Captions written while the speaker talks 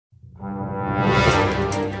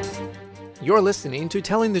You're listening to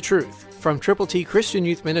Telling the Truth from Triple T Christian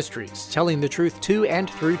Youth Ministries, telling the truth to and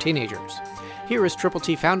through teenagers. Here is Triple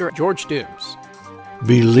T founder George Dooms.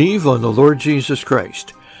 Believe on the Lord Jesus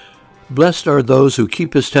Christ. Blessed are those who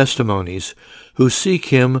keep his testimonies, who seek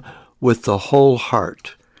him with the whole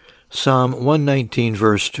heart. Psalm 119,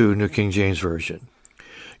 verse 2, New King James Version.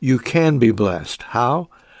 You can be blessed. How?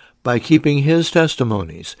 By keeping his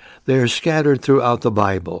testimonies. They are scattered throughout the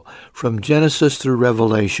Bible, from Genesis through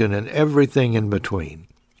Revelation and everything in between.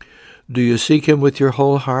 Do you seek him with your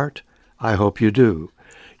whole heart? I hope you do.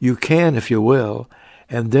 You can if you will,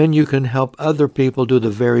 and then you can help other people do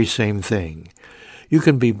the very same thing. You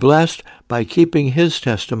can be blessed by keeping his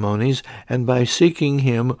testimonies and by seeking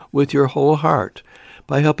him with your whole heart,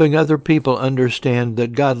 by helping other people understand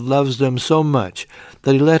that God loves them so much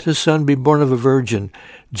that he let his son be born of a virgin.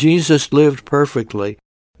 Jesus lived perfectly,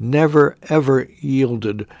 never ever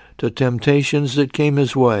yielded to temptations that came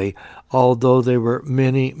his way, although they were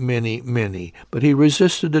many, many, many. But he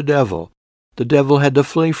resisted the devil. The devil had to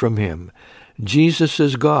flee from him. Jesus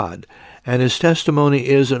is God, and his testimony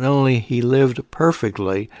is not only he lived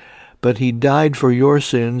perfectly, but he died for your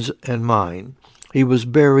sins and mine. He was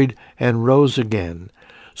buried and rose again.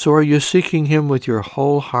 So are you seeking him with your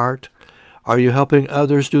whole heart? Are you helping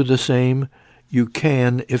others do the same? You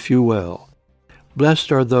can if you will.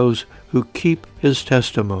 Blessed are those who keep his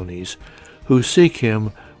testimonies, who seek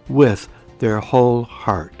him with their whole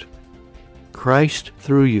heart. Christ,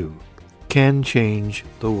 through you, can change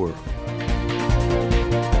the world.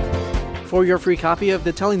 For your free copy of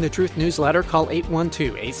the Telling the Truth newsletter, call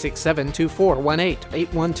 812-867-2418,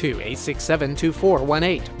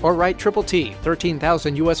 812-867-2418, or write Triple T,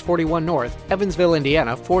 13,000 U.S. 41 North, Evansville,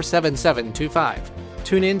 Indiana, 47725.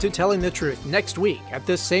 Tune in to Telling the Truth next week at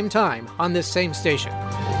this same time on this same station.